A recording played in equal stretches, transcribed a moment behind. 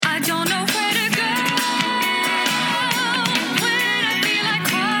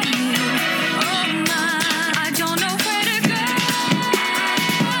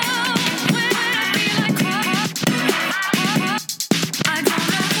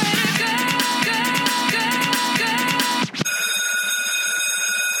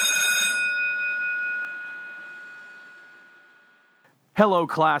Hello,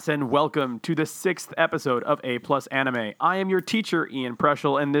 class, and welcome to the 6th episode of A Plus Anime. I am your teacher, Ian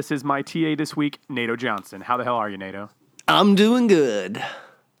Preschel, and this is my TA this week, Nato Johnson. How the hell are you, Nato? I'm doing good.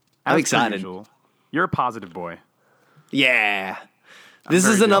 I'm excited. Usual, you're a positive boy. Yeah. This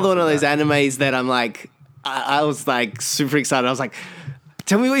is another one of those animes that I'm like, I was like super excited. I was like,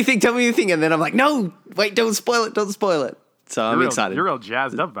 tell me what you think, And then I'm like, no, wait, don't spoil it. So I'm excited. You're real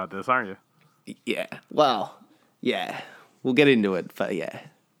jazzed up about this, aren't you? Yeah. Well, yeah. We'll get into it, but yeah.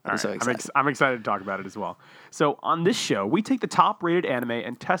 I'm so excited. I'm excited to talk about it as well. So on this show, we take the top-rated anime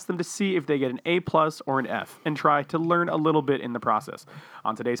and test them to see if they get an A+ or an F, and try to learn a little bit in the process.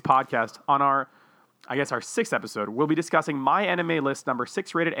 On today's podcast, on our 6th episode, we'll be discussing my anime list number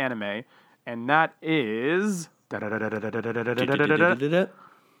 6 rated anime, and that is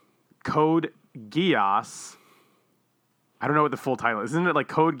Code Geass. I don't know what the full title is. Isn't it like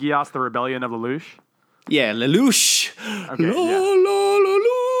Code Geass: The Rebellion of Lelouch? Yeah, Lelouch. Okay,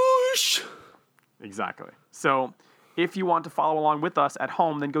 Lelouch. Exactly. So if you want to follow along with us at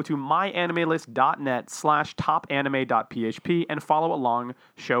home, then go to myanimelist.net/topanime.php and follow along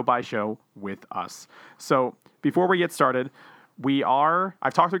show by show with us. So before we get started,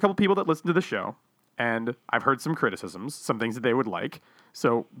 I've talked to a couple people that listen to the show, and I've heard some criticisms, some things that they would like.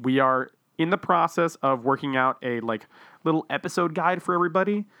 So we are in the process of working out a little episode guide for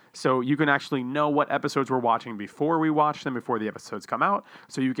everybody, so you can actually know what episodes we're watching before we watch them, before the episodes come out,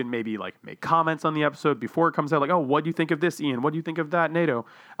 so you can maybe make comments on the episode before it comes out, oh, what do you think of this, Ian? What do you think of that, Nato?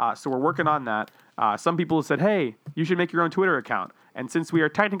 So we're working on that. Some people have said, hey, you should make your own Twitter account, and since we are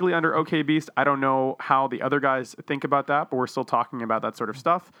technically under OK Beast, I don't know how the other guys think about that, but we're still talking about that sort of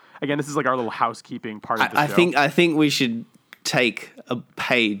stuff. Again, this is our little housekeeping part of the show. I think we should take a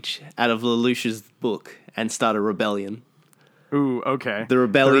page out of Lelouch's book and start a rebellion. Ooh, okay. The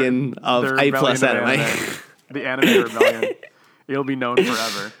rebellion of A+ anime. The anime rebellion. It'll be known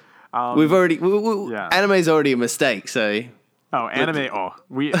forever. Anime's already a mistake, so...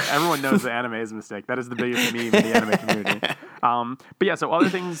 Everyone knows that anime is a mistake. That is the biggest meme in the anime community. But yeah, so other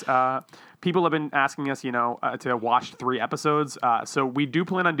things, people have been asking us, to watch 3 episodes. So we do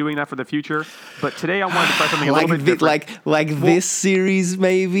plan on doing that for the future. But today I wanted to try something a little bit different. This series,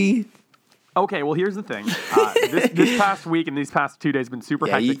 maybe? Okay, well, here's the thing. This past week and these past 2 days have been super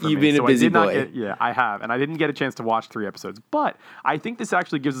hectic for me. You've been a busy boy. I have, and I didn't get a chance to watch 3 episodes. But I think this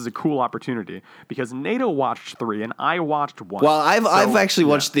actually gives us a cool opportunity because Nato watched 3 and I watched 1. Well, I've actually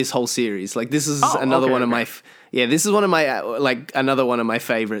watched this whole series. This is another one of my another one of my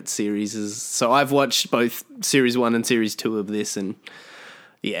favorite series. So I've watched both series 1 and series 2 of this, and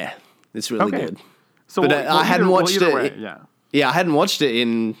yeah, it's really good. So, but I hadn't watched it. Way, yeah, I hadn't watched it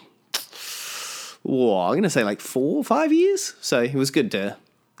in. I'm going to say 4 or 5 years. So it was good to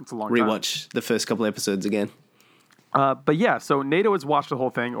rewatch the first couple episodes again. But yeah, so Nato has watched the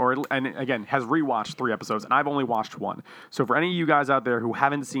whole thing, and again, has rewatched 3 episodes, and I've only watched 1. So for any of you guys out there who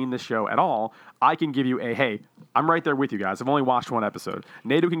haven't seen this show at all, I can give you hey, I'm right there with you guys. I've only watched 1 episode.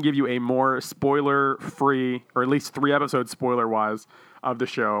 Nato can give you a more spoiler-free, or at least 3 episodes spoiler-wise, of the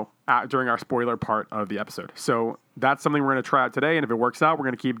show during our spoiler part of the episode. So that's something we're going to try out today, and if it works out, we're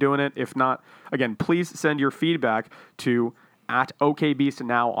going to keep doing it. If not, again, please send your feedback to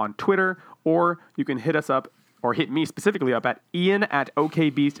 @OKBeastNow on Twitter, or you can hit us up, or hit me specifically up at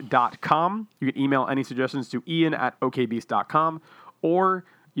ian@okbeast.com. You can email any suggestions to ian@okbeast.com, or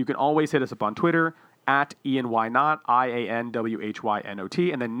you can always hit us up on Twitter @IanWhynot,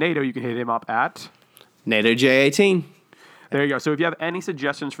 IANWHYNOT, and then Nato, you can hit him up at NatoJ18. There you go. So if you have any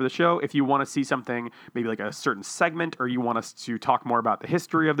suggestions for the show, if you want to see something, maybe a certain segment, or you want us to talk more about the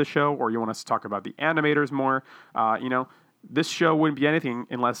history of the show, or you want us to talk about the animators more, this show wouldn't be anything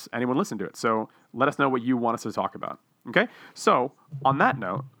unless anyone listened to it. So let us know what you want us to talk about. Okay? So on that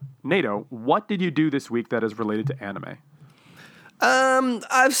note, Nato, what did you do this week that is related to anime?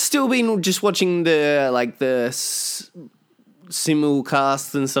 I've still been just watching the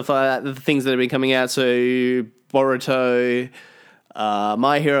simulcasts and stuff like that, the things that have been coming out. So Boruto,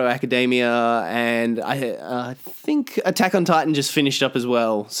 My Hero Academia, and I think Attack on Titan just finished up as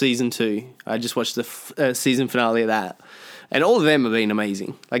well, season 2. I just watched the season finale of that, and all of them have been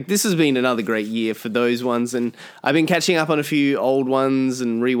amazing. This has been another great year for those ones, and I've been catching up on a few old ones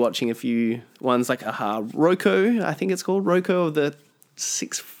and rewatching a few ones Roko, I think it's called Roko of the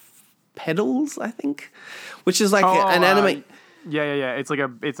 6 Pedals, I think, which is an anime. Yeah.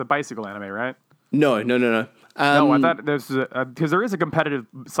 It's a bicycle anime, right? No. No, I thought there's because there is a competitive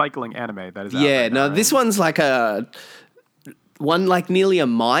cycling anime that is. This one's nearly a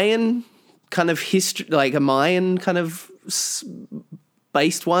Mayan kind of history, a Mayan kind of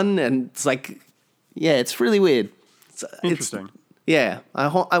based one, and it's it's really weird. Interesting. Yeah,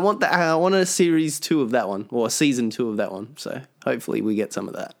 I want that. I want a series 2 of that one, or a season 2 of that one. So hopefully we get some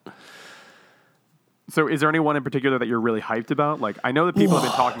of that. So is there anyone in particular that you're really hyped about? Like, I know that people have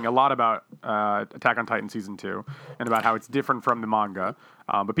been talking a lot about Attack on Titan season 2 and about how it's different from the manga,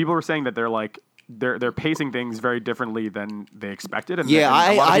 but people were saying that they're pacing things very differently than they expected. And Yeah,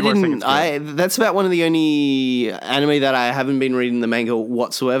 and a lot of I people are saying didn't. it's good. That's about one of the only anime that I haven't been reading the manga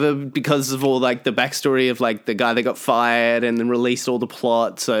whatsoever because of all like the backstory of like the guy that got fired and then released all the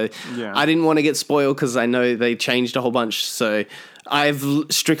plot. So Yeah. I didn't want to get spoiled because I know they changed a whole bunch. So I've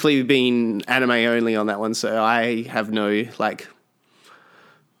strictly been anime only on that one. So I have no like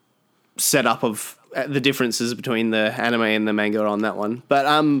setup of the differences between the anime and the manga on that one. But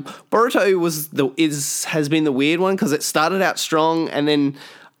Boruto has been the weird one because it started out strong, and then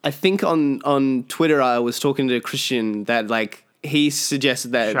I think on Twitter I was talking to Christian that like he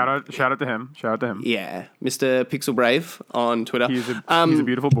suggested that Shout out to him. yeah, Mr. Pixel Brave on Twitter. He's a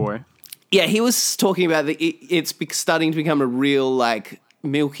beautiful boy. Yeah, he was talking about it's starting to become a real like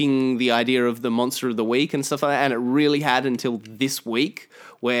milking the idea of the monster of the week and stuff like that, and it really had until this week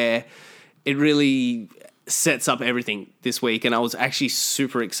where it really sets up everything this week, and I was actually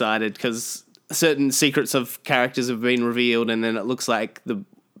super excited because certain secrets of characters have been revealed, and then it looks like the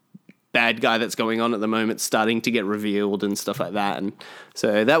bad guy that's going on at the moment starting to get revealed and stuff like that, and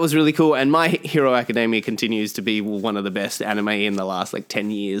so that was really cool. And My Hero Academia continues to be one of the best anime in the last like 10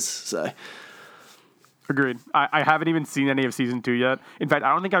 years, so... Agreed. I haven't even seen any of season 2 yet. In fact,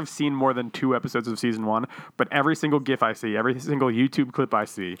 I don't think I've seen more than 2 episodes of season 1, but every single GIF I see, every single YouTube clip I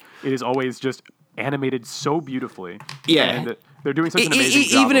see, it is always just animated so beautifully. Yeah. And they're doing such an amazing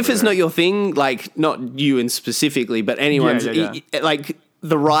job. Even if over it's there. not your thing, like, not you in specifically, but anyone's, like,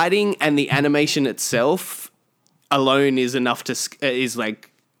 the writing and the animation itself alone is enough to, is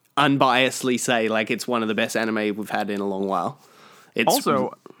like, unbiasedly say, like, it's one of the best anime we've had in a long while. It's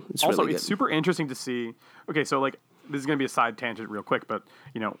really it's super interesting to see. Okay, so like this is going to be a side tangent real quick, but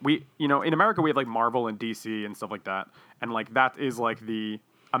in America we have like Marvel and DC and stuff like that, and like that is like the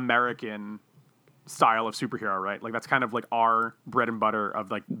American style of superhero, right? Like that's kind of like our bread and butter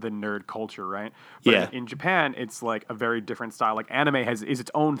of like the nerd culture, right? But Yeah. in Japan, it's like a very different style. Like anime is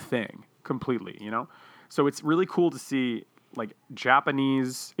its own thing completely, you know. So it's really cool to see like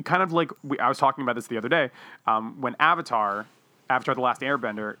Japanese. It kind of like I was talking about this the other day when Avatar: The Last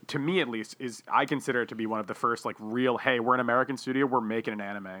Airbender, to me at least, I consider it to be one of the first like real, hey, we're an American studio, we're making an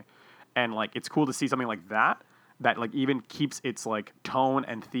anime. And like it's cool to see something like that like even keeps its like tone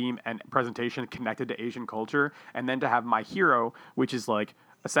and theme and presentation connected to Asian culture, and then to have My Hero, which is like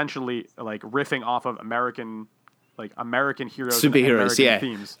essentially like riffing off of American heroes, Superheroes, and American yeah.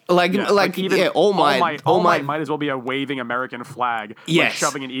 themes. All Might might as well be a waving American flag, yes. like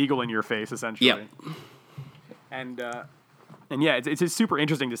shoving an eagle in your face, essentially. Yep. And yeah, it's just super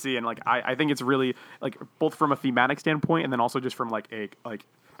interesting to see, and like I think it's really like both from a thematic standpoint and then also just from like a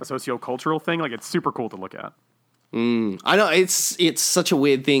socio-cultural thing. Like it's super cool to look at. I know it's such a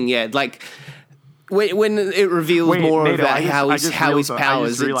weird thing, yeah. Like when it reveals more Nato, about how his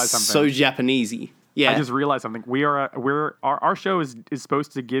powers, it's something. so Japanesey. Yeah, I just realized something. Our show is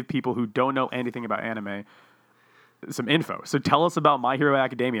supposed to give people who don't know anything about anime some info. So tell us about My Hero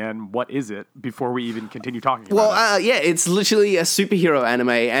Academia and what is it before we even continue talking about it. It's literally a superhero anime,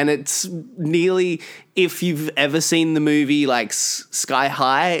 and it's nearly, if you've ever seen the movie like Sky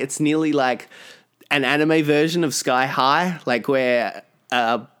High, it's nearly like an anime version of Sky High, like where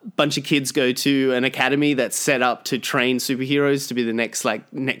a bunch of kids go to an academy that's set up to train superheroes to be the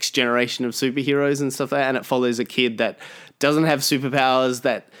next generation of superheroes and stuff like that, and it follows a kid that doesn't have superpowers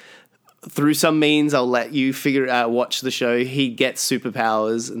that through some means, I'll let you watch the show, he gets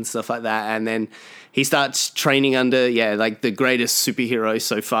superpowers and stuff like that, and then he starts training under, like the greatest superhero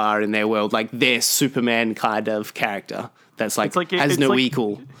so far in their world, like their Superman kind of character that's has no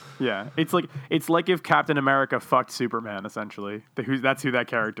equal. Yeah, it's like if Captain America fucked Superman, essentially. That's who that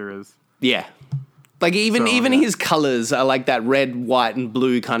character is. Yeah. Like even his colors are like that red, white, and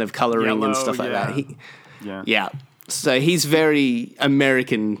blue kind of coloring and stuff like that. Yeah. So he's very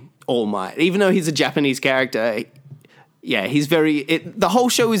American All Might. Even though he's a Japanese character, he's the whole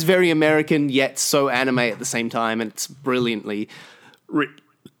show is very American, yet so anime at the same time, and it's brilliantly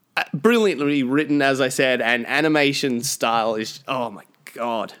written, as I said, and animation style is, oh my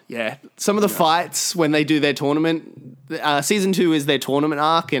God, yeah. Some of the fights when they do their tournament, season 2 is their tournament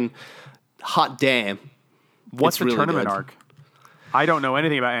arc, and hot damn. What's the really tournament good. arc? I don't know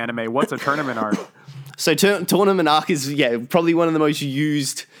anything about anime. What's a tournament arc? So tournament arc is, probably one of the most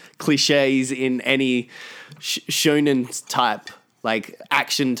used cliches in any shonen type, like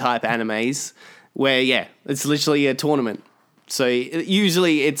action type animes, where, it's literally a tournament. So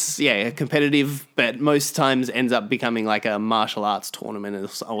usually it's competitive, but most times ends up becoming like a martial arts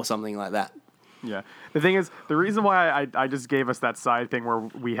tournament or something like that. Yeah. The thing is, the reason why I just gave us that side thing where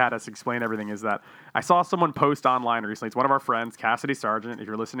we had us explain everything is that I saw someone post online recently. It's one of our friends, Cassidy Sargent. If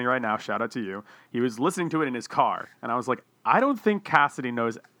you're listening right now, shout out to you. He was listening to it in his car. And I was like, I don't think Cassidy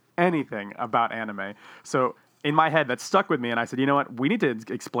knows anything about anime. So in my head, that stuck with me. And I said, you know what? We need to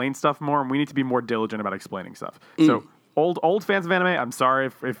explain stuff more, and we need to be more diligent about explaining stuff. So old fans of anime, I'm sorry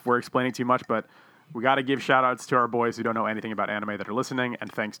if we're explaining too much, but we got to give shout-outs to our boys who don't know anything about anime that are listening,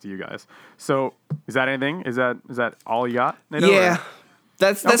 and thanks to you guys. So, is that anything? Is that all you got, Nato, Yeah. or?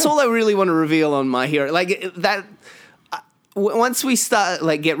 That's all I really want to reveal on My Hero. Like that once we start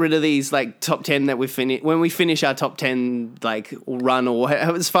get rid of these top 10 that we finish, when we finish our top 10 run or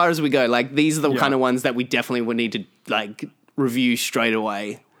as far as we go, these are the kind of ones that we definitely would need to review straight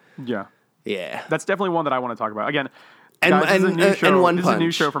away. Yeah. Yeah. That's definitely one that I want to talk about. Again, and guys, and One this Punch. is a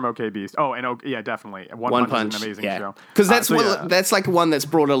new show from OK Beast. Oh, and yeah, definitely. One Punch is an amazing show. Because that's one that's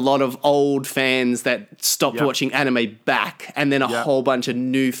brought a lot of old fans that stopped watching anime back, and then a whole bunch of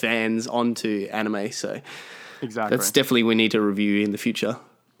new fans onto anime. So exactly, that's definitely we need to review in the future.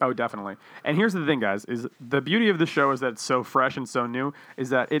 Oh, definitely. And here's the thing, guys, is the beauty of the show is that it's so fresh and so new,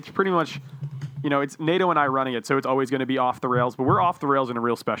 is that it's pretty much, it's Nato and I running it, so it's always going to be off the rails, but we're off the rails in a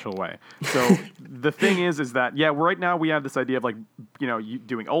real special way. So the thing is that, right now we have this idea of you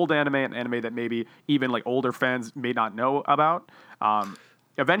doing old anime and anime that maybe even older fans may not know about.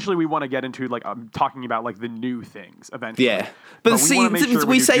 Eventually, we want to get into talking about the new things. Eventually, yeah. But see,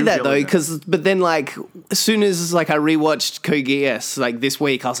 we say that though, but then as soon as I rewatched Code Geass this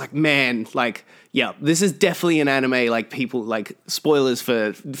week, I was like, man, this is definitely an anime. People spoilers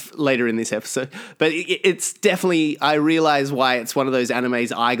for later in this episode, but it's definitely. I realize why it's one of those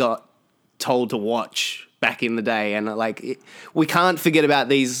animes I got told to watch back in the day, and we can't forget about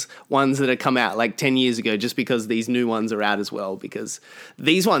these ones that have come out 10 years ago just because these new ones are out as well, because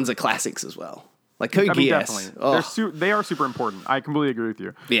these ones are classics as well. Code Geass. Definitely. They are super important. I completely agree with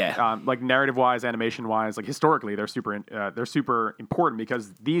you. Yeah. Narrative wise, animation wise, historically, they're super important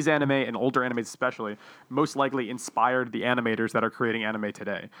because these anime and older animes especially most likely inspired the animators that are creating anime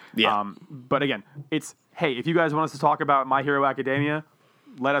today. Yeah. But again, it's, hey, if you guys want us to talk about My Hero Academia,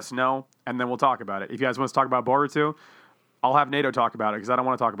 let us know, and then we'll talk about it. If you guys want us to talk about Boruto, I'll have Nato talk about it because I don't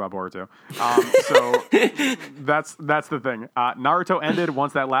want to talk about Boruto. So that's the thing. Naruto ended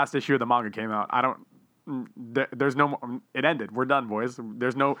once that last issue of the manga came out. There's no more. It ended. We're done, boys.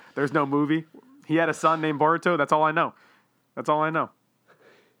 There's no movie. He had a son named Boruto. That's all I know.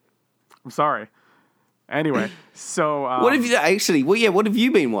 I'm sorry. Anyway, so what have you actually? Well, yeah. What have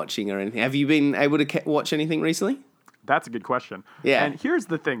you been watching or anything? Have you been able to watch anything recently? That's a good question. Yeah. And here's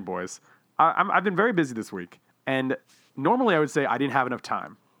the thing, boys. I've been very busy this week, and normally I would say I didn't have enough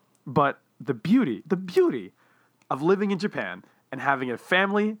time. But the beauty of living in Japan and having a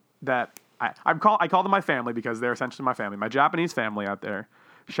family that I call them my family because they're essentially my family, my Japanese family out there.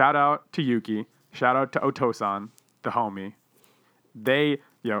 Shout out to Yuki. Shout out to Otosan, the homie. They,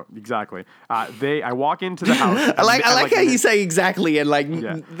 exactly. I walk into the house. I like how you say exactly, and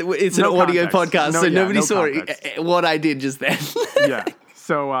it's an audio podcast, so nobody saw what I did just then. Yeah.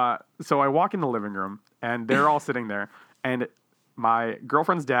 So I walk in the living room, and they're all sitting there, and my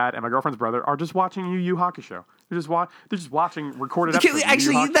girlfriend's dad and my girlfriend's brother are just watching Yu Yu Hakusho. They're just watching recorded episodes.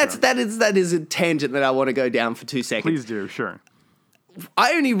 Actually, that is a tangent that I want to go down for 2 seconds. Please do, sure.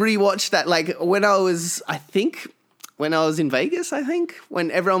 I only rewatched that when I was in Vegas,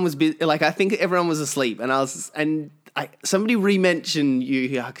 when everyone was busy, I think everyone was asleep, and somebody re-mentioned Yu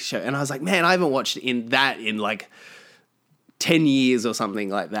Yu Hakusho, and I was like, man, I haven't watched in 10 years or something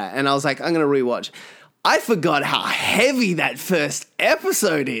like that, and I was like, I'm gonna rewatch. I forgot how heavy that first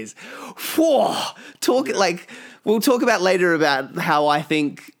episode is. Whoa! We'll talk about later about how I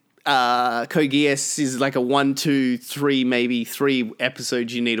think Code Geass is a 1, 2, 3, maybe 3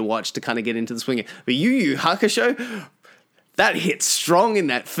 episodes you need to watch to kind of get into the swing. But Yu Yu Hakusho, that hits strong in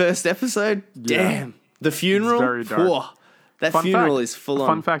that first episode. Yeah. Damn. The funeral. It's very dark. Whoa. That funeral is full on.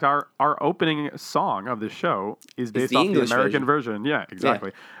 Fun fact, our opening song of this show is based off the American version. Yeah,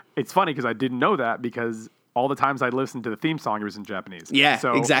 exactly. Yeah. It's funny because I didn't know that because all the times I listened to the theme song, it was in Japanese. Yeah,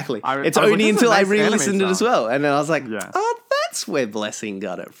 so exactly. It's only until I re-listened it as well. And then I was like, oh, that's where Blessing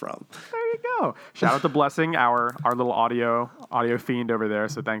got it from. There you go. Shout out to Blessing, our little audio fiend over there.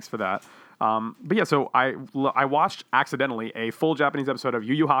 So thanks for that. But yeah, so I watched accidentally a full Japanese episode of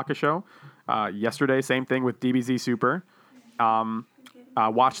Yu Yu Hakusho yesterday. Same thing with DBZ Super.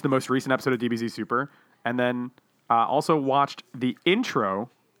 Watched the most recent episode of DBZ Super, and then also watched the intro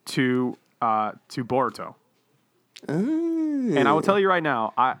to Boruto. And I will tell you right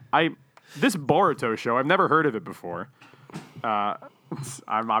now, I this Boruto show, I've never heard of it before. I'm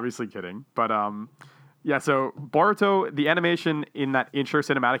obviously kidding, but yeah. So Boruto, the animation in that intro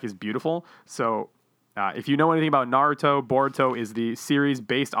cinematic is beautiful. So if you know anything about Naruto, Boruto is the series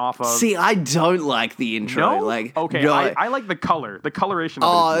based off of. See, I don't like the intro. No? Like, Okay, no. I like the color. The coloration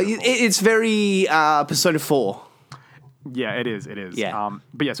of it is beautiful. It's very Persona 4. Yeah, it is. It is. Yeah.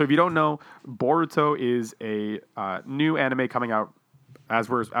 But yeah, so if you don't know, Boruto is a new anime coming out as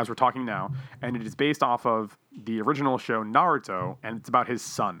we're talking now, and it is based off of the original show Naruto, and it's about his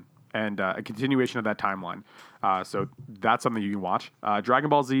son and a continuation of that timeline. So that's something you can watch. Dragon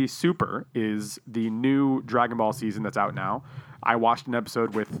Ball Z Super is the new Dragon Ball season that's out now. I watched an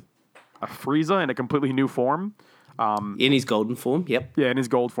episode with a Frieza in a completely new form. In his golden form, yep. Yeah, in his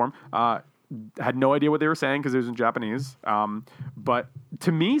gold form. Had no idea what they were saying because it was in Japanese. But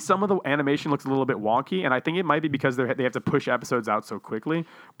to me, some of the animation looks a little bit wonky, and I think it might be because they have to push episodes out so quickly.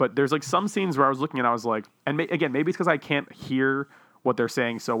 But there's like some scenes where I was looking and I was like, and again, maybe it's because I can't hear what they're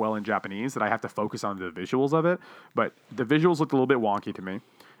saying so well in Japanese that I have to focus on the visuals of it. But the visuals looked a little bit wonky to me.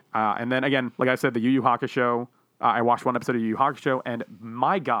 And then again, like I said, the Yu Yu Hakusho, I watched one episode of Yu Yu Hakusho, and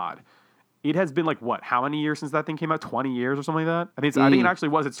my God, it has been like what? How many years since that thing came out? 20 years or something like that? I think it actually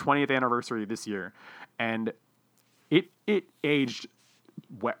was its 20th anniversary this year, and it aged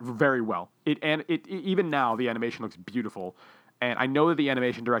very well. Even now the animation looks beautiful, and I know that the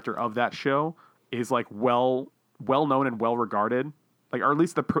animation director of that show is like well known and well regarded. Like, or at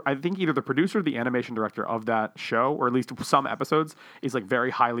least I think either the producer or the animation director of that show, or at least some episodes, is like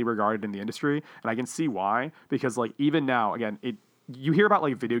very highly regarded in the industry, and I can see why, because like even now, again, you hear about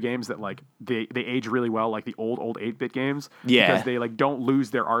like video games that like they age really well, like the old 8-bit games, because they like don't lose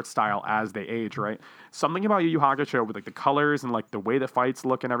their art style as they age, right? Something about Yu Yu Hakusho with like the colors and like the way the fights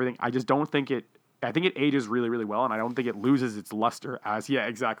look and everything, I just don't think it. I think it ages really, really well, and I don't think it loses its luster as. Yeah,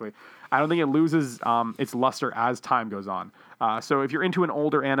 exactly. I don't think it loses its luster as time goes on. So if you're into an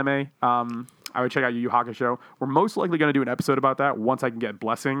older anime, I would check out Yu Yu Hakusho. We're most likely going to do an episode about that once I can get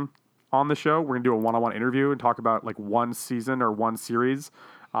Blessing on the show. We're going to do a one-on-one interview and talk about like one season or one series.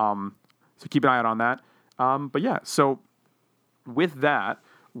 So keep an eye out on that. But yeah, so with that,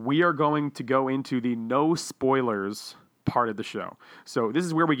 we are going to go into the no spoilers part of the show. So this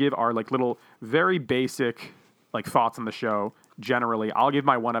is where we give our like little very basic like thoughts on the show. Generally, I'll give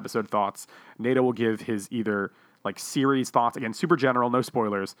my one episode thoughts. Nato will give his either like series thoughts. Again, super general, no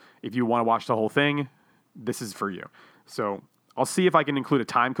spoilers. If you want to watch the whole thing, this is for you. So I'll see if I can include a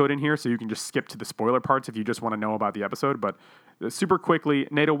time code in here so you can just skip to the spoiler parts if you just want to know about the episode. But super quickly,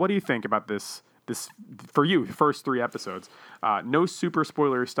 Nato, what do you think about this for you, first 3 episodes? No super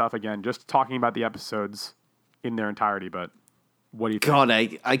spoiler stuff, again, just talking about the episodes in their entirety. But what do you think? God,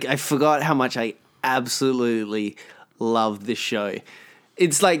 I forgot how much I absolutely love this show.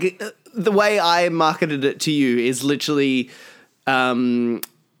 It's like the way I marketed it to you is literally... oh,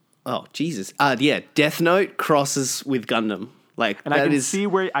 Jesus. Yeah, Death Note crosses with Gundam. Like, and I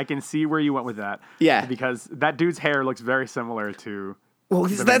can see where you went with that. Yeah. Because that dude's hair looks very similar to... Well,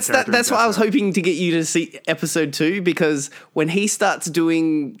 that's why I was hoping to get you to see episode 2, because when he starts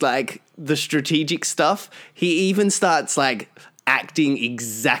doing, like, the strategic stuff, he even starts, like, acting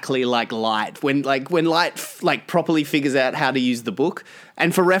exactly like Light. When Light, like, properly figures out how to use the book.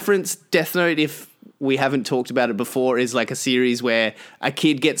 And for reference, Death Note, if we haven't talked about it before, is like a series where a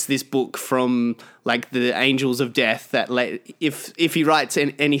kid gets this book from like the Angels of Death that if he writes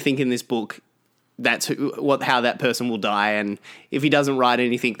anything in this book, that's how that person will die. And if he doesn't write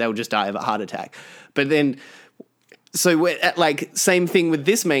anything, they'll just die of a heart attack. But then, so like same thing with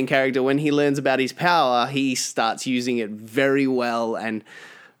this main character. When he learns about his power, he starts using it very well. And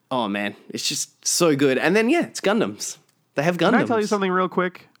oh man, it's just so good. And then, yeah, it's Gundams. They have Gundams. Can I tell you something real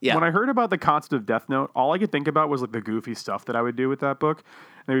quick? Yeah. When I heard about the concept of Death Note, all I could think about was like the goofy stuff that I would do with that book.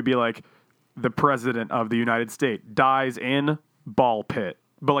 And it would be like, the president of the United States dies in ball pit,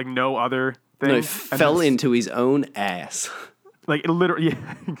 but like no other thing. No, fell into his own ass. Like, it literally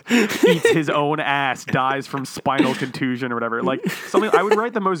eats his own ass, dies from spinal contusion or whatever. Like, something, I would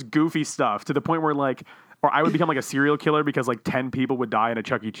write the most goofy stuff to the point where like, or I would become like a serial killer because like 10 people would die in a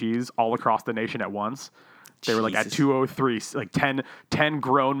Chuck E. Cheese all across the nation at once. They were like at 203, like 10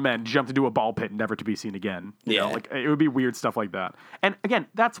 grown men jumped into a ball pit, never to be seen again. You know, like it would be weird stuff like that. And again,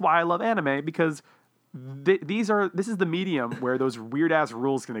 that's why I love anime, because this is the medium where those weird ass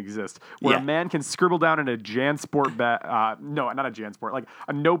rules can exist, where a man can scribble down in a JanSport no, not a JanSport, like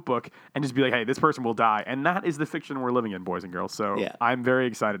a notebook, and just be like, hey, this person will die. And that is the fiction we're living in, boys and girls. So I'm very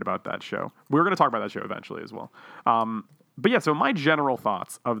excited about that show. We're going to talk about that show eventually as well. But yeah, so my general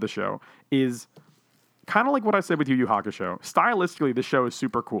thoughts of the show is kind of like what I said with Yu Yu Hakusho. Stylistically, the show is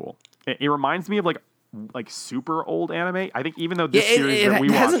super cool. It reminds me of like super old anime. I think even though this series that we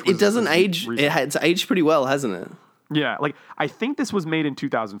watched doesn't age. It's aged pretty well, hasn't it? Yeah, like I think this was made in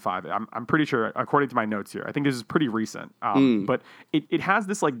 2005. I'm pretty sure, according to my notes here. I think this is pretty recent. But it has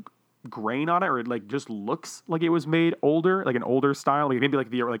this like grain on it, or it like just looks like it was made older, like an older style. Like maybe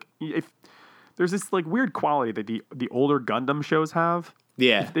like if there's this like weird quality that the older Gundam shows have.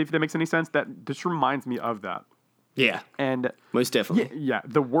 Yeah, if that makes any sense. That just reminds me of that. Yeah, and most definitely. Yeah,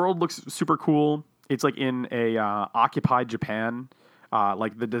 the world looks super cool. It's like in a occupied Japan.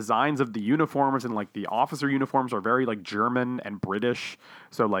 Like the designs of the uniforms and like the officer uniforms are very like German and British.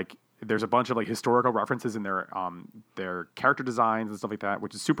 So like there's a bunch of like historical references in their character designs and stuff like that,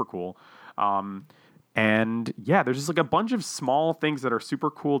 which is super cool. And yeah, there's just like a bunch of small things that are super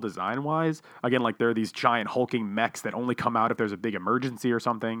cool design wise. Again, like there are these giant hulking mechs that only come out if there's a big emergency or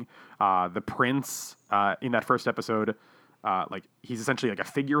something. The prince in that first episode. Like he's essentially like a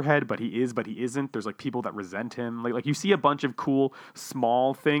figurehead, but he isn't. There's like people that resent him. Like you see a bunch of cool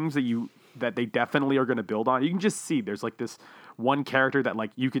small things that they definitely are going to build on. You can just see there's like this one character that like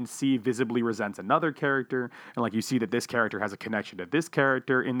you can see visibly resents another character, and like you see that this character has a connection to this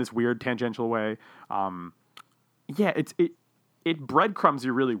character in this weird tangential way. Yeah, it breadcrumbs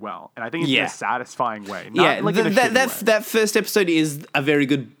you really well, and I think it's in a satisfying way. Not like in a shitty way. That first episode is a very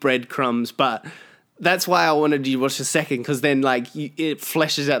good breadcrumbs, but. That's why I wanted you to watch the second, because then like it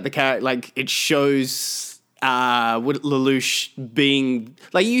fleshes out the character, like it shows Lelouch being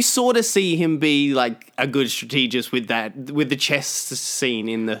like you sort of see him be like a good strategist with the chess scene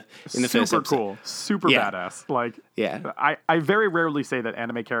in the first episode. Super cool, super badass. Like I very rarely say that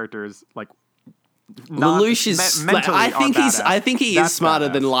anime characters like Lelouch is. I think he is smarter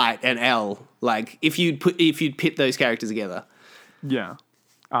than Light and L. Like if you'd pit those characters together. Yeah.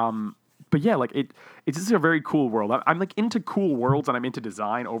 But yeah, like it's just a very cool world. I'm like into cool worlds, and I'm into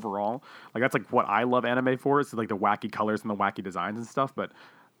design overall. Like that's like what I love anime for, is like the wacky colors and the wacky designs and stuff. But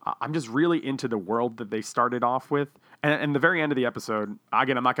I'm just really into the world that they started off with. And the very end of the episode,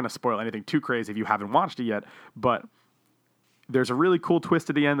 again, I'm not going to spoil anything too crazy if you haven't watched it yet, but there's a really cool twist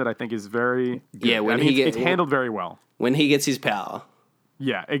at the end that I think is very good. Yeah, it's handled very well. When he gets his power.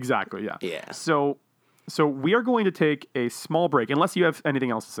 Yeah, exactly, yeah. Yeah. So we are going to take a small break, unless you have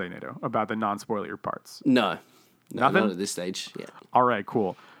anything else to say, Nato, about the non-spoiler parts. No, nothing? Not at this stage. Yeah. All right,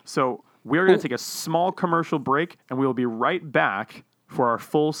 cool. So we are going to take a small commercial break, and we will be right back for our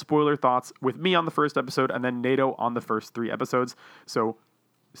full spoiler thoughts with me on the first episode and then Nato on the first 3 episodes. So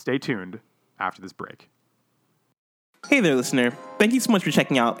stay tuned after this break. Hey there, listener. Thank you so much for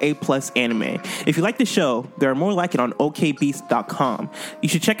checking out A+ Anime. If you like the show, there are more like it on okbeast.com. You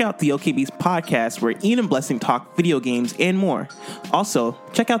should check out the OKBeast podcast, where Ian and Blessing talk video games and more. Also,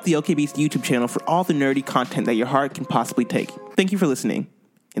 check out the OKBeast YouTube channel for all the nerdy content that your heart can possibly take. Thank you for listening,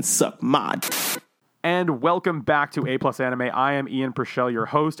 and suck mod. And welcome back to A+ Anime. I am Ian Purcell, your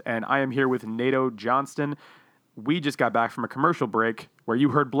host, and I am here with Nato Johnston. We just got back from a commercial break where you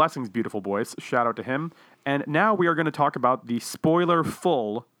heard Blessing's beautiful voice. Shout out to him. And now we are going to talk about the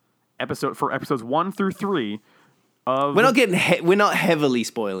spoiler-full episode for episodes 1 through 3 of... We're not heavily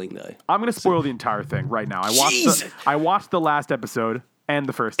spoiling, though. I'm going to spoil the entire thing right now. I watched the last episode and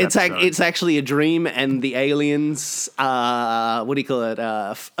the first episode. It's actually a dream, and the aliens, what do you call it?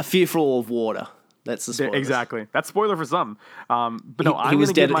 A fearful of water. That's the spoiler. Exactly. That's spoiler for some. But no, he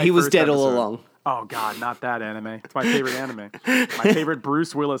was dead. He was dead all along. Oh God, not that anime. It's my favorite anime. My favorite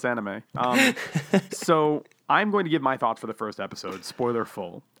Bruce Willis anime. So I'm going to give my thoughts for the first episode, spoiler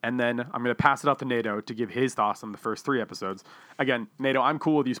full, and then I'm going to pass it off to Nato to give his thoughts on the first 3 episodes. Again, Nato, I'm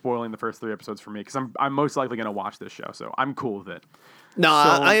cool with you spoiling the first 3 episodes for me because I'm most likely going to watch this show, so I'm cool with it. No,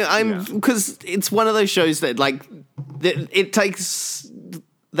 I'm because it's one of those shows that like it takes.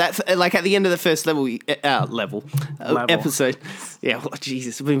 That like at the end of the first episode, yeah. Well,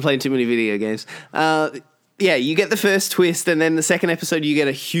 Jesus, I've been playing too many video games. Yeah, you get the first twist, and then the second episode you get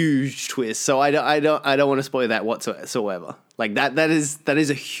a huge twist. So I don't want to spoil that whatsoever. Like that is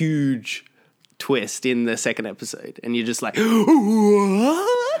a huge twist in the second episode, and you're just like,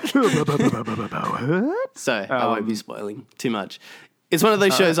 what? So I won't be spoiling too much. It's one of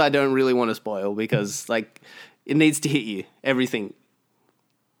those shows I don't really want to spoil because like it needs to hit you everything.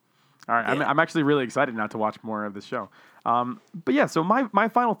 All right, yeah. I'm actually really excited now to watch more of this show. But yeah, so my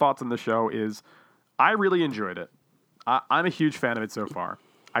final thoughts on the show is I really enjoyed it. I'm a huge fan of it so far.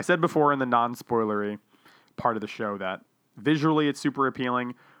 I said before in the non-spoilery part of the show that visually it's super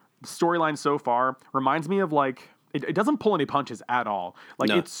appealing. The storyline so far reminds me of like, it doesn't pull any punches at all. Like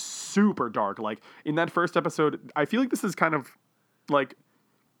It's super dark. Like in that first episode, I feel like this is kind of like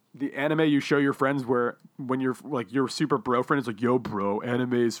the anime you show your friends where when you're like your super bro friend is like, yo, bro,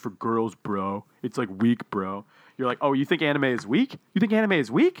 anime is for girls, bro. It's like weak, bro. You're like, oh, you think anime is weak? You think anime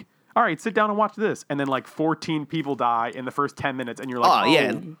is weak? All right, sit down and watch this. And then like 14 people die in the first 10 minutes, and you're like,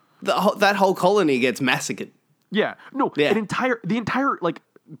 yeah, that whole colony gets massacred. Yeah, no, Yeah. the entire like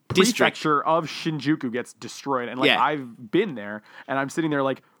District. prefecture of Shinjuku gets destroyed, and like Yeah. I've been there, and I'm sitting there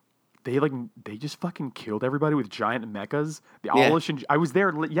like. They just fucking killed everybody with giant mechas. All of Shinjuku. I was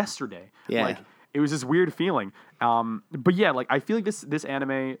there yesterday. Yeah. Like it was this weird feeling. But yeah, like I feel like this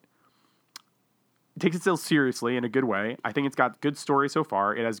anime takes itself seriously in a good way. I think it's got good story so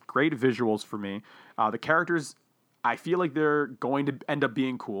far. It has great visuals for me. The characters, I feel like they're going to end up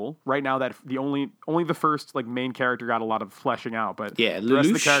being cool. Right now, that only the first like main character got a lot of fleshing out, but Yeah, the rest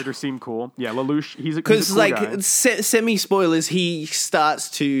of the Lelouch. characters seem cool. Yeah, Lelouch, he's a Because cool like guy. semi spoilers, he starts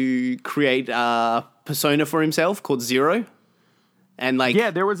to create a persona for himself called Zero, and like Yeah,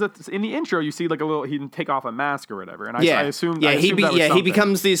 there was in the intro. You see like a little. He can take off a mask or whatever, and I assumed. Yeah, I assumed that was he something.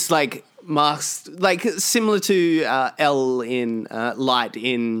 becomes this like masked, like similar to L in Light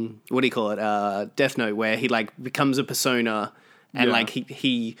in what do you call it? Death Note, where he like becomes a persona and Yeah. like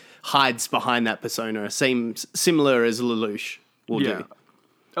he hides behind that persona. Similar as Lelouch will do.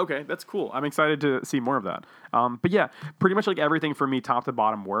 Okay, that's cool. I'm excited to see more of that. But yeah, pretty much like everything for me, top to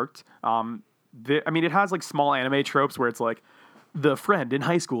bottom, worked. I mean, it has like small anime tropes where it's like the friend in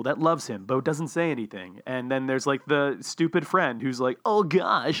high school that loves him but doesn't say anything, and then there's like the stupid friend who's like, oh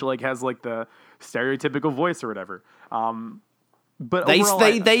gosh, like has like the stereotypical voice or whatever. But They overall,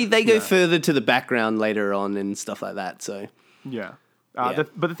 they go further to the background later on and stuff like that. So Yeah. Yeah.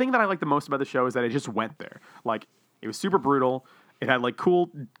 But the thing that I like the most about the show is that it just went there. Like, it was super brutal. It had like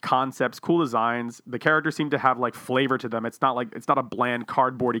cool concepts, cool designs. The characters seem to have like flavor to them. It's not a bland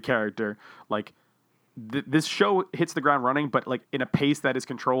cardboardy character. Like this show hits the ground running, but like in a pace that is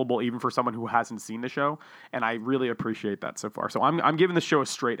controllable even for someone who hasn't seen the show. And I really appreciate that so far. So I'm giving the show a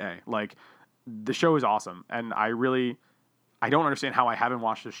straight A. Like the show is awesome, and I don't understand how I haven't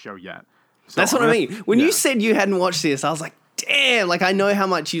watched this show yet. So that's what I'm I gonna- mean. When yeah. you said you hadn't watched this, I was like, damn, like I know how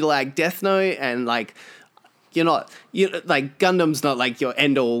much you like Death Note, and like you like Gundam's not like your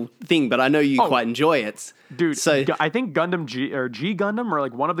end all thing, but I know you quite enjoy it. Dude, so I think Gundam G Gundam, or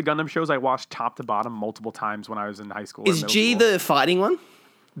like one of the Gundam shows I watched top to bottom multiple times when I was in high school. or is middle G school. the fighting one?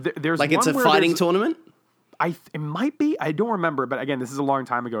 There's Like it's one a where fighting there's- tournament? It might be. I don't remember, but again, this is a long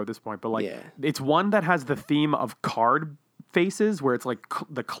time ago at this point. But like, Yeah. it's one that has the theme of card faces, where it's like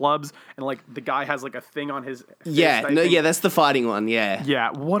the clubs, and like the guy has like a thing on his. Yeah, fist, I no, think. yeah, that's the fighting one. Yeah. Yeah,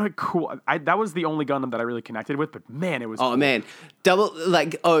 what a cool. that was the only Gundam that I really connected with, but man, it was. Oh cool. man,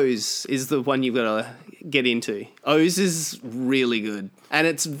 like O's is the one you've got to get into. O's is really good, and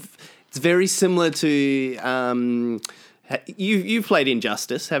it's very similar to you've played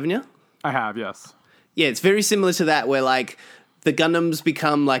Injustice, haven't you? I have, yes. Yeah, it's very similar to that, where like the Gundams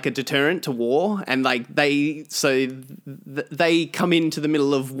become like a deterrent to war, and like they come into the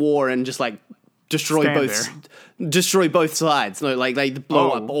middle of war and just like destroy both sides. No, like they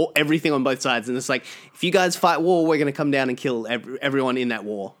blow up everything on both sides, and it's like, if you guys fight war, we're gonna come down and kill everyone in that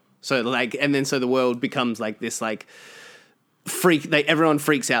war. So like, and then so the world becomes like this like everyone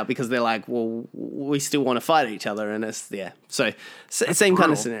freaks out because they're like, well, we still want to fight each other, and it's same kind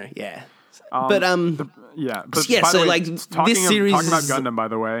brutal. of scenario, yeah. But But yeah, yeah, by so the way, like talking this series talking about is- Gundam, by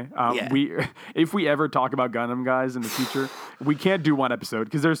the way, Yeah. if we ever talk about Gundam, guys, in the future, we can't do one episode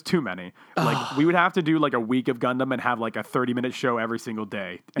because there's too many. Like we would have to do like a week of Gundam and have like a 30-minute show every single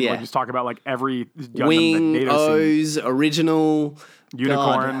day, and Yeah. like just talk about like every Gundam Wing, that Nato's seen. O's, original,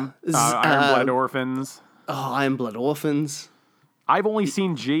 Unicorn, God. Iron Blood Orphans. Iron Blood Orphans. I've only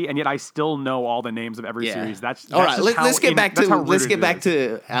seen G, and yet I still know all the names of every Yeah. series. That's all right. just Let's get back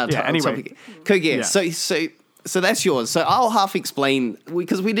to our Yeah, anyway. topic. Code Geass. So that's yours. So I'll half explain,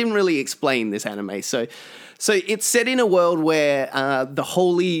 because we didn't really explain this anime. So it's set in a world where the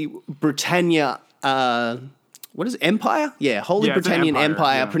Holy Britannia. What is it? Empire? Yeah, Holy Yeah, it's an Britannian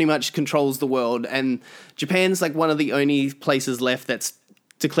empire, yeah. pretty much controls the world, and Japan's like one of the only places left that's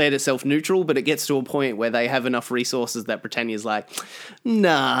declared itself neutral, but it gets to a point where they have enough resources that Britannia's like,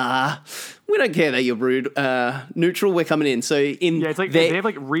 nah, we don't care that you're neutral, we're coming in. So Yeah, it's like they have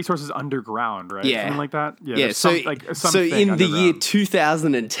like resources underground, right? Yeah. Something like that. Yeah. yeah, there's so something in the year underground.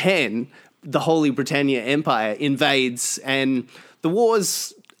 2010, the Holy Britannia Empire invades, and the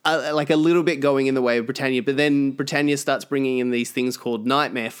war's like a little bit going in the way of Britannia, but then Britannia starts bringing in these things called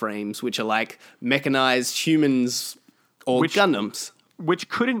nightmare frames, which are like mechanized humans or Gundams. which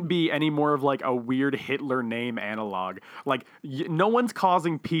couldn't be any more of like a weird Hitler name analog. Like no one's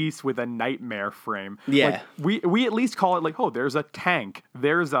causing peace with a nightmare frame. Yeah. Like, we at least call it like, oh, there's a tank,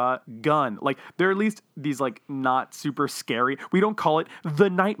 there's a gun. Like there are at least these like not super scary. We don't call it the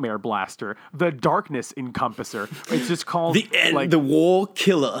nightmare blaster, the darkness encompasser. It's just called the war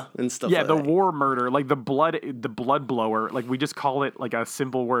killer and stuff. Yeah, like the that. war murder, like the blood blower. Like we just call it like a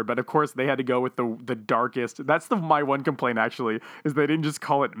simple word. But of course they had to go with the darkest. That's my one complaint actually, is they didn't just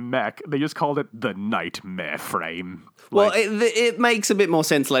call it mech. They just called it the nightmare frame. Well, it makes a bit more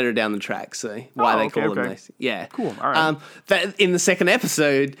sense later down the track, so why they call them this. Yeah. Cool. All right. That in the second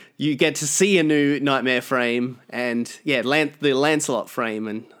episode, you get to see a new nightmare frame and the Lancelot frame,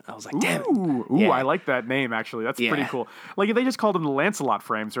 and I was like, damn it. Ooh, Yeah. I like that name actually. That's pretty cool. Like if they just called them the Lancelot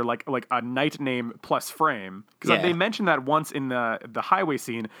frames, or like a knight name plus frame, because they mentioned that once in the highway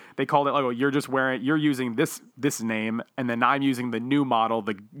scene. They called it like, oh, you're using this name, and then I'm using the new model,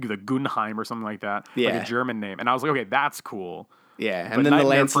 the Gunheim or something like that, like a German name. And I was like, okay, that's cool. Yeah, But and then the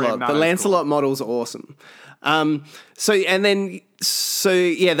Nightmare Lancelot. frame, not The as Lancelot cool. model's awesome. They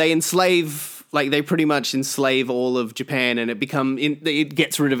enslave, like they pretty much enslave all of Japan, and it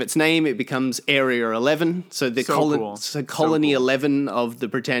gets rid of its name. It becomes Area 11. So cool. Colony 11 of the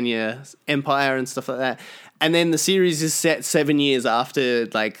Britannia Empire and stuff like that. And then the series is set 7 years after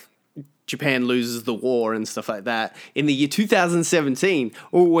like Japan loses the war and stuff like that in the year 2017.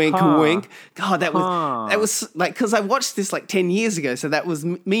 Oh, wink, wink. God, that was like, because I watched this like 10 years ago, so that was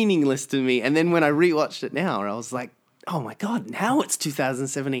meaningless to me. And then when I rewatched it now, I was like, oh my God, now it's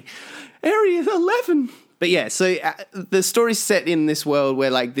 2017. Area 11. But yeah, so the story's set in this world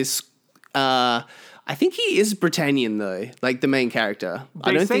where like this, I think he is Britannian though, like the main character.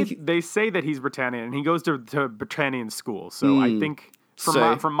 They say that he's Britannian, and he goes to Britannian school. So I think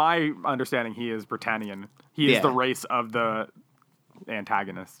from my understanding, he is Britannian. He is the race of the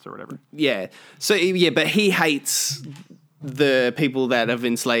antagonists or whatever. Yeah. So but he hates the people that have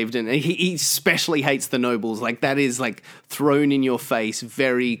enslaved, and he especially hates the nobles. Like that is like thrown in your face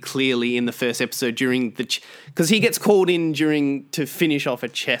very clearly in the first episode during because he gets called in to finish off a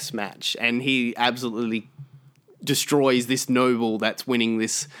chess match, and he absolutely destroys this noble that's winning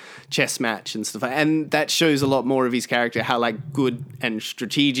this chess match and stuff. And that shows a lot more of his character, how like good and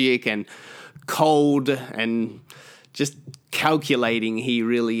strategic and cold and just calculating he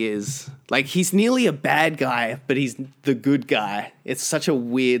really is. Like he's nearly a bad guy, but he's the good guy. It's such a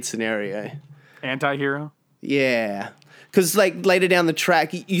weird scenario. Anti-hero? Yeah. Because like later down the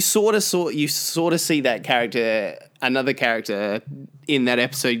track, you sort of see that character, another character in that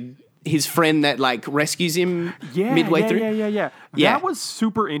episode, his friend that like rescues him midway through. Yeah. That was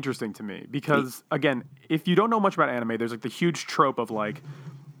super interesting to me because again, if you don't know much about anime, there's like the huge trope of like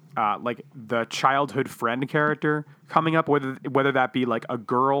the childhood friend character coming up, whether that be like a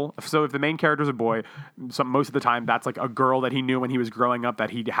girl. So if the main character is a boy, most of the time that's like a girl that he knew when he was growing up that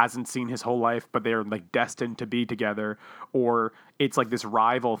he hasn't seen his whole life, but they're like destined to be together. Or it's like this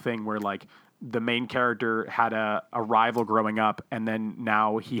rival thing where like the main character had a rival growing up, and then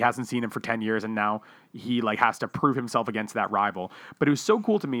now he hasn't seen him for 10 years, and now he like has to prove himself against that rival. But it was so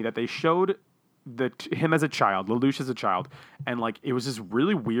cool to me that they showed him as a child, Lelouch as a child, and like it was just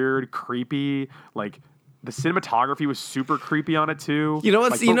really weird, creepy. Like the cinematography was super creepy on it too. You know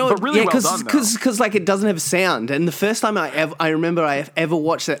what's but really well done, because like it doesn't have sound. And the first time I remember I ever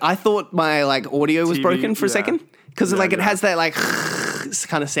watched it, I thought my like audio was broken for a second because it has that like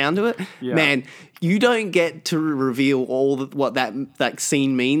kind of sound to it. Yeah. Man, you don't get to reveal what that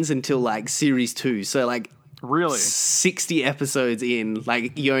scene means until like series 2. So like. Really? 60 episodes in,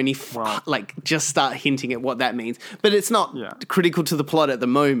 like you only like just start hinting at what that means, but it's not critical to the plot at the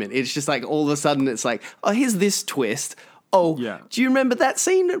moment. It's just like all of a sudden it's like, oh, here's this twist. Oh, do you remember that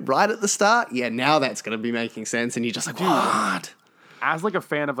scene right at the start? Yeah, now that's going to be making sense, and you're just like, what? As like a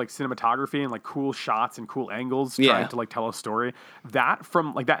fan of like cinematography and like cool shots and cool angles trying to like tell a story, that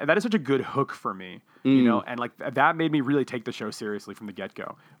is such a good hook for me, you know, and like that made me really take the show seriously from the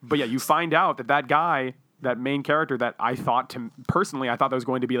get-go. But yeah, you find out that guy, that main character that I thought that was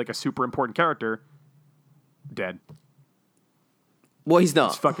going to be like a super important character, dead. Well, he's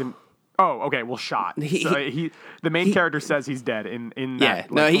not. It's fucking. Oh, okay. Well, shot. The main character says he's dead in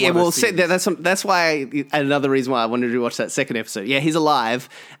that. Yeah, no, that's why another reason why I wanted to watch that second episode. Yeah, he's alive,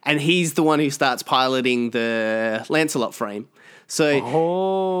 and he's the one who starts piloting the Lancelot frame.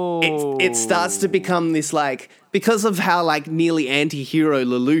 So it starts to become this like, because of how like nearly anti-hero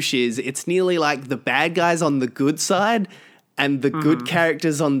Lelouch is, it's nearly like the bad guys on the good side and the good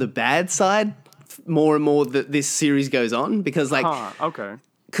characters on the bad side more and more that this series goes on, because like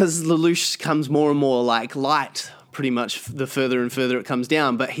because Lelouch becomes more and more like light pretty much the further and further it comes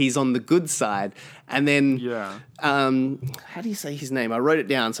down, but he's on the good side. And then, how do you say his name? I wrote it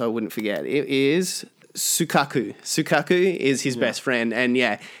down so I wouldn't forget. It is Sukaku. Sukaku is his best friend. And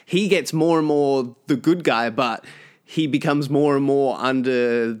he gets more and more the good guy, but he becomes more and more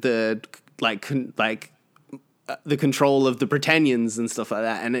under the, the control of the Britannians and stuff like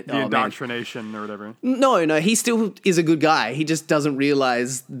that. And the indoctrination or whatever. No, he still is a good guy. He just doesn't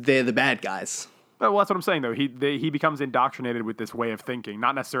realize they're the bad guys. Well, that's what I'm saying, though. He becomes indoctrinated with this way of thinking.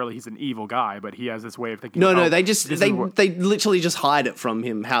 Not necessarily he's an evil guy, but he has this way of thinking. No, they literally just hide it from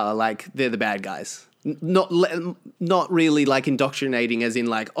him. How they're the bad guys. Not really indoctrinating, as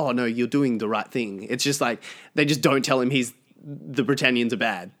in oh no, you're doing the right thing. It's just they just don't tell him the Britannians are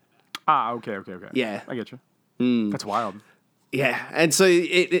bad. Okay. Yeah, I get you. That's wild. Yeah, and so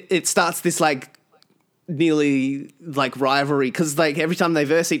it starts this nearly rivalry because every time they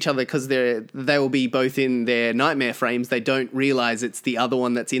verse each other, because they will be both in their nightmare frames, they don't realize it's the other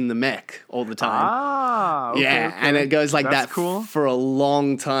one that's in the mech all the time. Okay, and it goes that's that cool. for a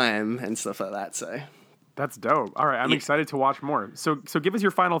long time and stuff like that. So that's dope. All right, I'm excited to watch more. So give us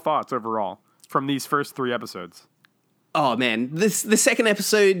your final thoughts overall from these first 3 episodes. Oh man, the second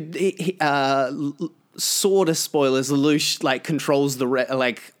episode, sort of spoilers. Lelouch controls the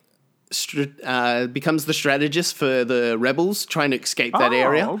becomes the strategist for the rebels trying to escape that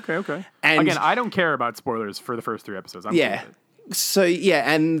area. Okay. And again, I don't care about spoilers for the first 3 episodes. I'm cool with it. So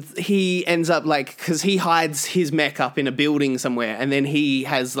and he ends up because he hides his mech up in a building somewhere, and then he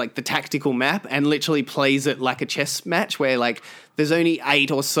has the tactical map and literally plays it like a chess match where there's only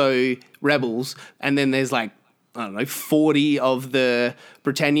 8 or so rebels, and then there's I don't know, 40 of the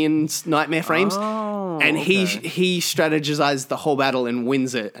Britannians' nightmare frames. And he strategizes the whole battle and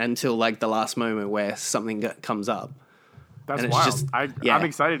wins it until the last moment where something comes up. That's wild. I'm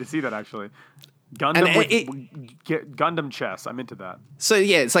excited to see that, actually. Gundam chess. I'm into that. So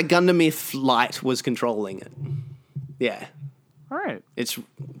it's Gundam if Light was controlling it. Yeah. All right. It's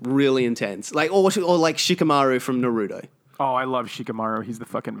really intense. Or Shikamaru from Naruto. Oh, I love Shikamaru. He's the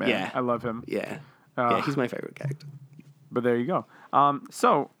fucking man. Yeah. I love him. Yeah. He's my favorite character. But there you go.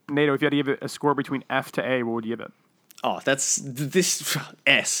 So, Nato, if you had to give it a score between F to A, what would you give it? Oh, that's this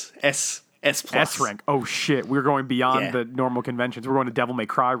S plus. S rank. Oh, shit. We're going beyond the normal conventions. We're going to Devil May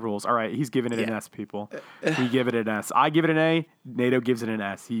Cry rules. All right, he's giving it an S, people. We give it an S. I give it an A. Nato gives it an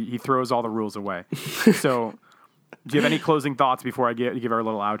S. He throws all the rules away. So, do you have any closing thoughts before I give our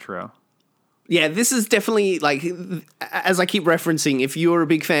little outro? Yeah, this is definitely, as I keep referencing, if you're a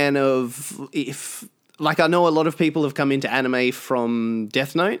big fan of... I know a lot of people have come into anime from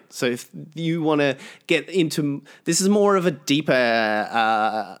Death Note, so if you want to get into... This is more of a deeper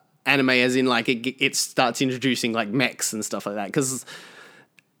anime, as in, it starts introducing, mechs and stuff like that, because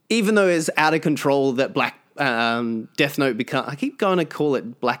even though it's out of control that Death Note become... I keep going to call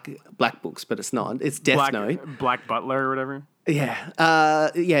it Black Books, but it's not. It's Death Note. Black Butler or whatever?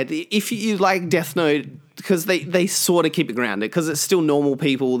 Yeah. If you like Death Note, because they sort of keep it grounded, because it's still normal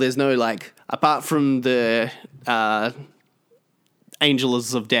people. There's no, apart from the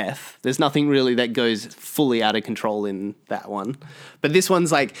Angels of Death, there's nothing really that goes fully out of control in that one. But this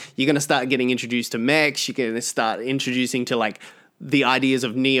one's you're going to start getting introduced to mechs. You're going to start introducing to, the ideas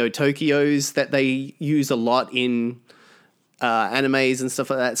of Neo Tokyos that they use a lot in animes and stuff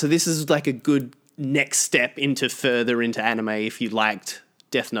like that. So this is, a good next step further into anime if you liked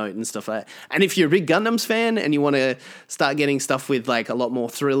Death Note and stuff like that. And if you're a big Gundams fan and you want to start getting stuff with a lot more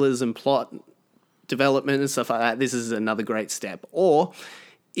thrillers and plot development and stuff like that, this is another great step. Or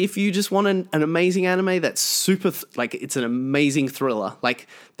if you just want an amazing anime that's super it's an amazing thriller,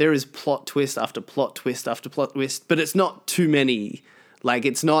 there is plot twist after plot twist after plot twist, but it's not too many.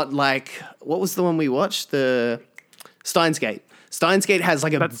 It's not what was the one we watched, the Steins Gate has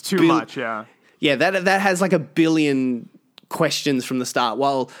that's too much. Yeah, that has a billion questions from the start.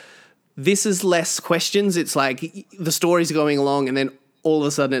 While this is less questions, it's the story's going along and then all of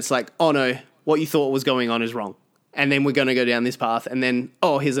a sudden it's oh no, what you thought was going on is wrong. And then we're going to go down this path and then,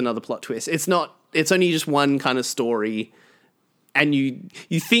 oh, here's another plot twist. It's only just one kind of story and you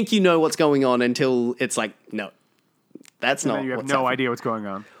think you know what's going on until it's no, that's not. You have no idea what's going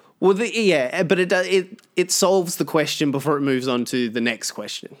on. Well, but it solves the question before it moves on to the next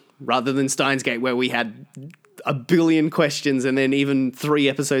question, rather than Steins Gate where we had a billion questions and then even 3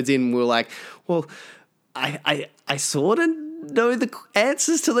 episodes in we're well, I sort of know the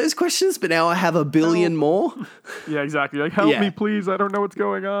answers to those questions, but now I have a billion more. Yeah, exactly. Help me, please. I don't know what's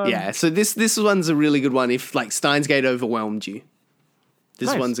going on. Yeah, so this one's a really good one if Steins Gate overwhelmed you.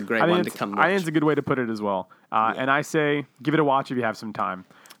 This one's a great one to come watch. I think it's a good way to put it as well. And I say give it a watch if you have some time.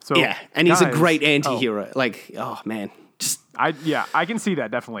 So Yeah, and he's a guys- great anti-hero. Like, oh man, just I can see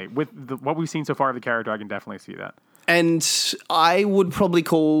that definitely. With what we've seen so far of the character, I can definitely see that. and I would probably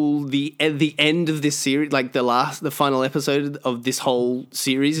call the end of this series, like the final episode of this whole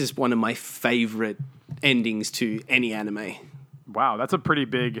series, is one of my favorite endings to any anime. Wow, that's a pretty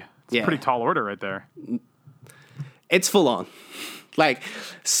big, pretty tall order right there. It's full on. Like,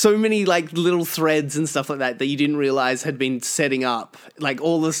 so many, like, little threads and stuff like that you didn't realize had been setting up. Like,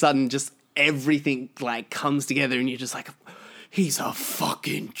 all of a sudden, just everything, like, comes together and you're just like, he's a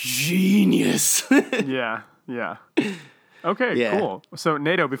fucking genius. Yeah. Okay, Yeah. cool. So,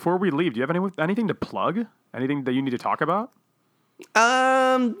 Nato, before we leave, do you have anything to plug? Anything that you need to talk about?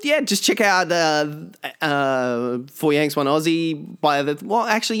 Yeah, just check out 4 Yanks 1 Aussie by the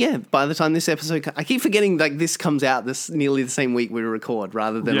time this episode I keep forgetting, like, this comes out this nearly the same week we record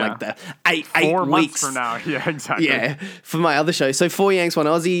rather than like the 8 4 weeks months from now. Yeah, exactly. Yeah, for my other show. So 4 Yanks 1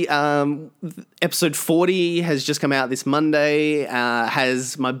 Aussie, episode 40 has just come out this Monday,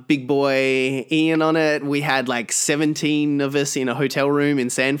 has my big boy Ian on it. We had like 17 of us in a hotel room in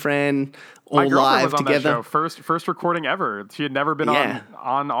San Fran, all My girlfriend live was on together. that show. First recording ever. She had never been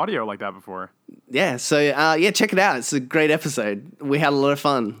on audio like that before. Yeah, so check it out. It's a great episode. We had a lot of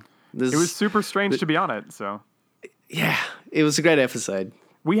fun. It was super strange to be on it. So yeah, it was a great episode.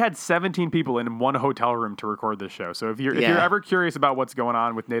 we had 17 people in one hotel room to record this show. So if you're ever curious about what's going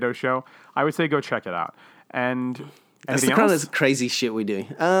on with Nato's show, I would say go check it out. And That's the anything kind else? of crazy shit we do.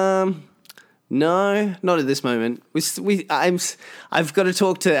 No, not at this moment. I've got to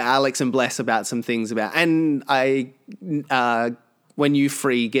talk to Alex and Bless about some things and when you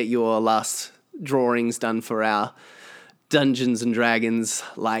free, get your last drawings done for our Dungeons and Dragons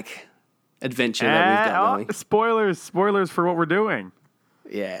like adventure that we've got going. Spoilers for what we're doing.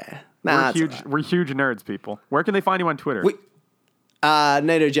 Yeah, We're huge nerds, people. Where can they find you on Twitter?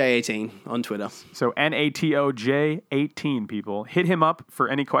 NatoJ18 on Twitter. So NatoJ18, people. Hit him up for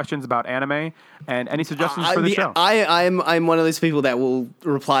any questions about anime and any suggestions for the show. I'm one of those people that will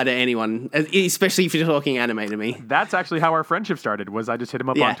reply to anyone, especially if you're talking anime to me. That's actually how our friendship started, was I just hit him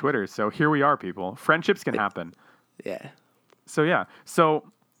up on Twitter. So here we are, people. Friendships can happen. Yeah. So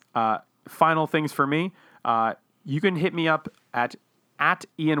final things for me. You can hit me up at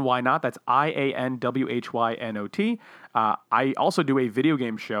Ian Whynot. That's IANWHYNOT. I also do a video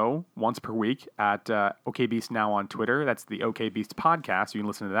game show once per week at OK Beast Now on Twitter. That's the OK Beast podcast. You can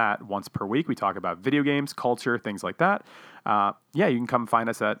listen to that once per week. We talk about video games, culture, things like that. You can come find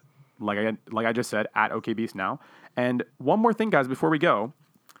us at, like I just said, at OK Beast Now. And one more thing, guys, before we go.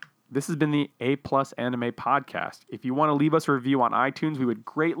 This has been the A+ Anime Podcast. If you want to leave us a review on iTunes, we would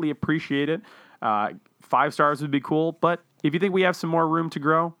greatly appreciate it. 5 stars would be cool, but if you think we have some more room to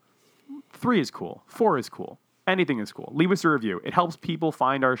grow, 3 is cool, 4 is cool, anything is cool. Leave us a review. It helps people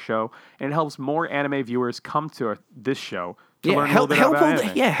find our show, and it helps more anime viewers come to this show to learn a little bit about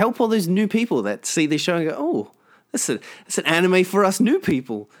anime. Help all those new people that see this show and go, oh, that's an anime for us new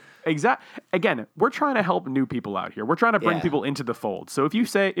people. Again, we're trying to help new people out here. We're trying to bring people into the fold. So if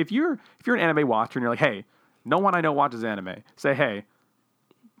you're an anime watcher and you're like, hey, no one I know watches anime, say, hey,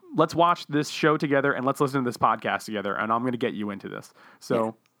 let's watch this show together and let's listen to this podcast together, and I'm going to get you into this.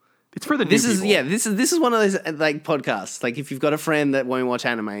 So it's for the new people. This is one of those like podcasts. Like if you've got a friend that won't watch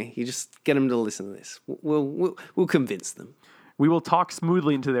anime, you just get them to listen to this. We'll convince them. We will talk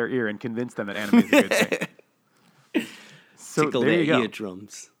smoothly into their ear and convince them that anime is a good thing. So Tickle there their you go.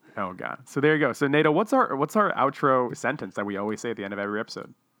 eardrums. Oh god. So there you go. So Nato, what's our outro sentence that we always say at the end of every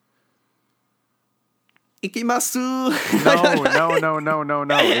episode? Ikimasu.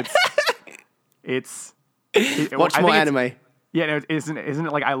 No. It's watch more anime. Yeah, no, isn't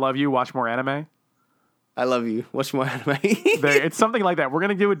it like I love you, watch more anime? I love you. Watch more anime. It's something like that. We're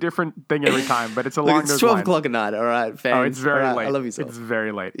gonna do a different thing every time, but it's along those lines. It's 12 o'clock at night. All right, fans. Oh, it's very late. I love you so. It's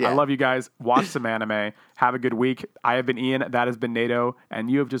very late. Yeah. I love you guys. Watch some anime. Have a good week. I have been Ian. That has been Nato,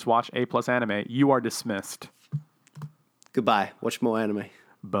 and you have just watched A+ Anime. You are dismissed. Goodbye. Watch more anime.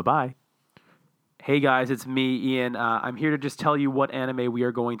 Bye-bye. Hey guys, it's me, Ian. I'm here to just tell you what anime we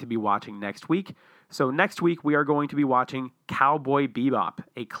are going to be watching next week. So next week we are going to be watching Cowboy Bebop,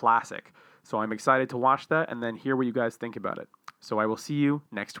 a classic. So I'm excited to watch that and then hear what you guys think about it. So I will see you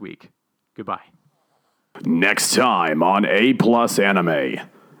next week. Goodbye. Next time on A+ Anime,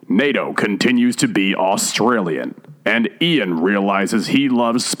 Nato continues to be Australian, and Ian realizes he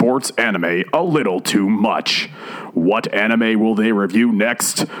loves sports anime a little too much. What anime will they review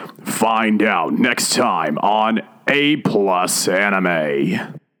next? Find out next time on A+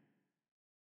 Anime.